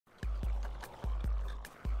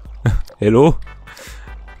Hello?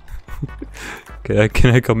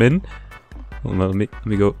 Can I come in? Hold on, let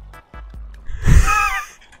me go.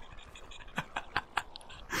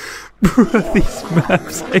 Bro, these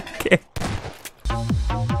maps, I can't.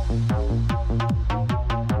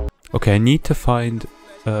 Okay, I need to find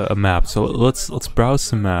a map. So let's browse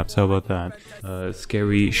some maps. How about that?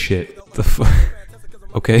 Scary shit. The fuck?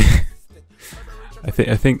 Okay. I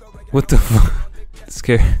think. What the fuck?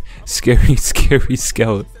 Scary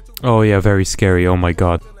scout. Oh yeah, very scary. Oh my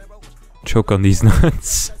god. Choke on these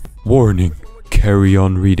nuts. Warning. Carry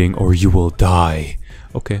on reading or you will die.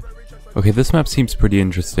 Okay. Okay, this map seems pretty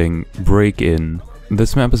interesting. Break in.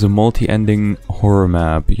 This map is a multi-ending horror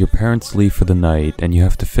map. Your parents leave for the night and you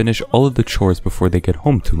have to finish all of the chores before they get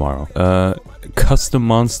home tomorrow. Custom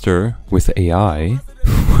monster with AI.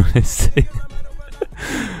 What is it?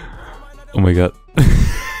 Oh my god.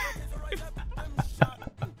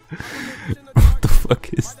 What the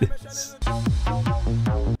fuck is this?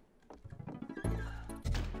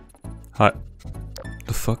 Hi.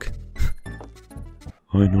 The fuck?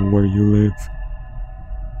 I know where you live.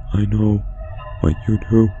 I know what you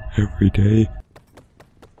do every day.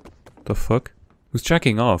 The fuck? Who's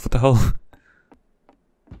jacking off? What the hell?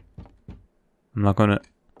 I'm not gonna...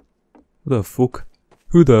 Who the fuck?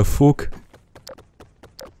 Who the fuck?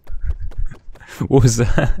 What was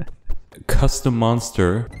that? Custom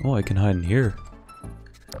monster. Oh, I can hide in here.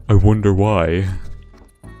 I wonder why.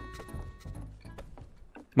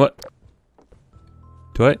 What?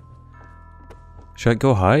 Do I... Should I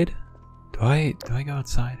go hide? Do I go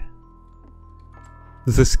outside?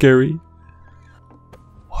 This is scary.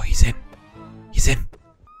 Oh, he's in. He's in.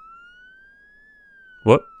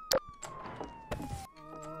 What?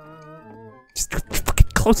 Just fucking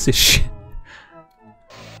close this shit.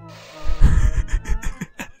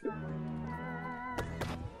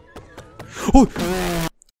 Oh!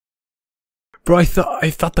 Bro, I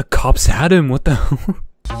thought the cops had him. What the hell?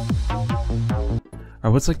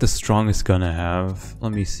 Alright, what's like the strongest gun I have?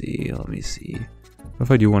 Let me see. What if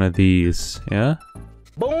I do one of these? Yeah?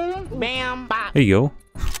 Boom, bam, bop. There you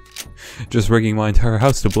go. Just rigging my entire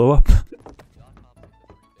house to blow up.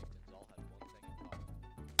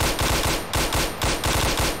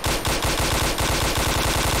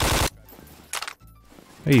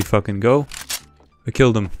 There you fucking go. I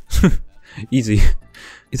killed him. Easy.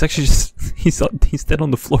 He's actually just... He's dead on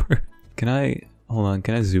the floor. Can I... Hold on,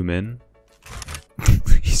 can I zoom in?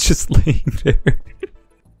 He's just laying there.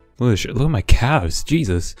 Look at this shit. Look at my calves.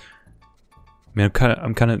 Jesus. Man,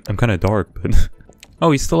 I'm kind of dark, but...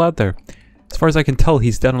 Oh, he's still out there. As far as I can tell,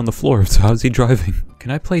 he's dead on the floor, so how's he driving?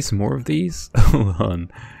 Can I place more of these? Hold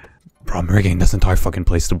on. Bro, I'm rigging this entire fucking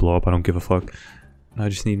place to blow up. I don't give a fuck. I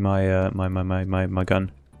just need my, my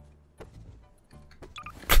gun.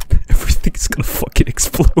 Everything's gonna fucking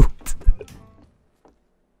explode.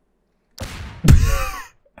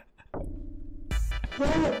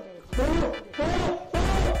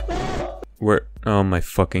 Where? Oh my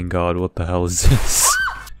fucking god, what the hell is this?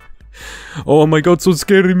 Oh my god, so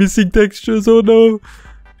scary, missing textures, oh no!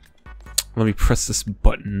 Let me press this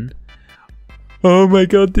button. Oh my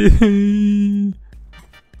god,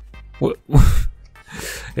 what?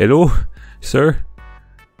 Hello? Sir?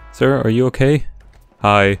 Sir, are you okay?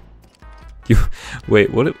 Hi. You-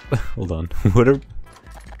 wait, what- hold on, what are-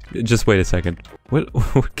 just wait a second.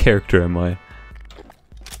 What character am I?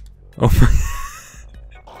 Oh my-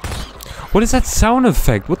 What is that sound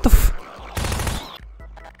effect? What the f-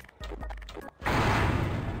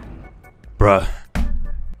 Bruh.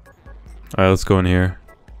 Alright, let's go in here.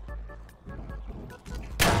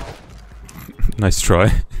 Nice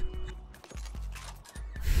try.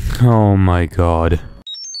 Oh my god.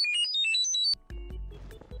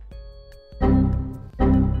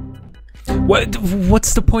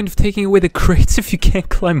 What's the point of taking away the crates if you can't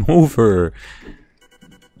climb over?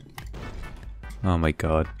 Oh my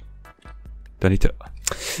god. Do I need to...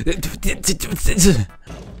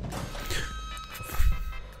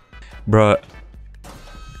 Bruh.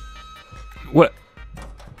 What?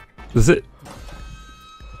 Does it...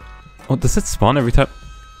 Oh, does it spawn every time?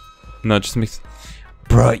 No, it just makes...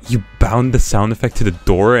 Bruh, you bound the sound effect to the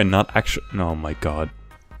door and not actually... Oh my god.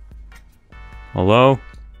 Hello?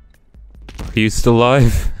 Are you still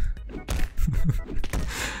alive?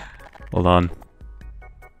 Hold on.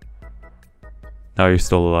 Now you're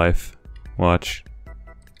still alive. Watch.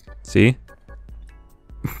 See?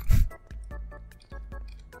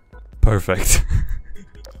 Perfect.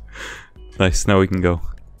 Nice, now we can go.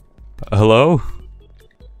 Hello?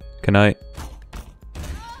 Can I...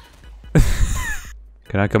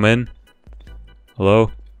 Can I come in?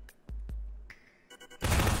 Hello?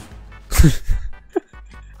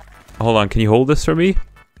 Hold on, can you hold this for me?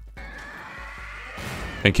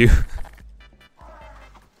 Thank you.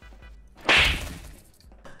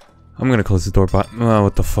 I'm gonna close the door, but oh,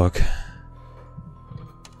 what the fuck?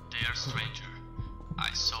 Dear stranger,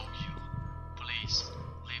 I saw you. Please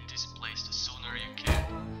leave this place the sooner you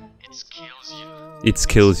can. It kills you. It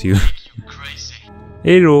kills you. Make you crazy.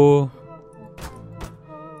 Hello.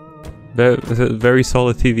 Very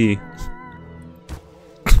solid TV.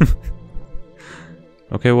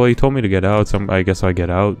 Okay, well, you told me to get out, so I guess I get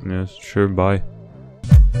out. Yeah, sure, bye.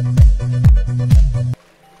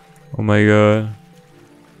 Oh my god.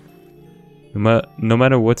 No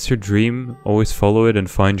matter what's your dream, always follow it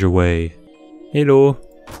and find your way. Hello.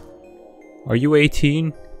 Are you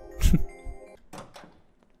 18?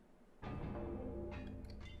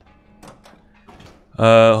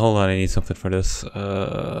 Hold on, I need something for this.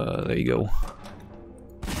 There you go.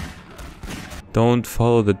 Don't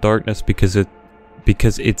follow the darkness because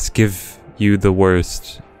it's give you the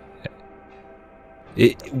worst.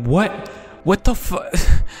 What? What the fuck?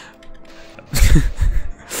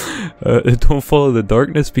 Don't follow the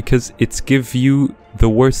darkness because it's give you the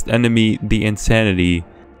worst enemy, the insanity.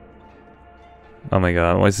 Oh my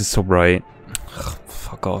god, why is this so bright? Ugh,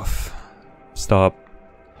 fuck off. Stop.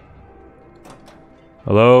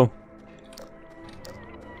 Hello?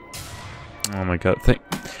 Oh my god,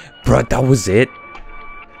 bruh, that was it?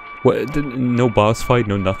 What? No boss fight,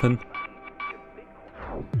 no nothing?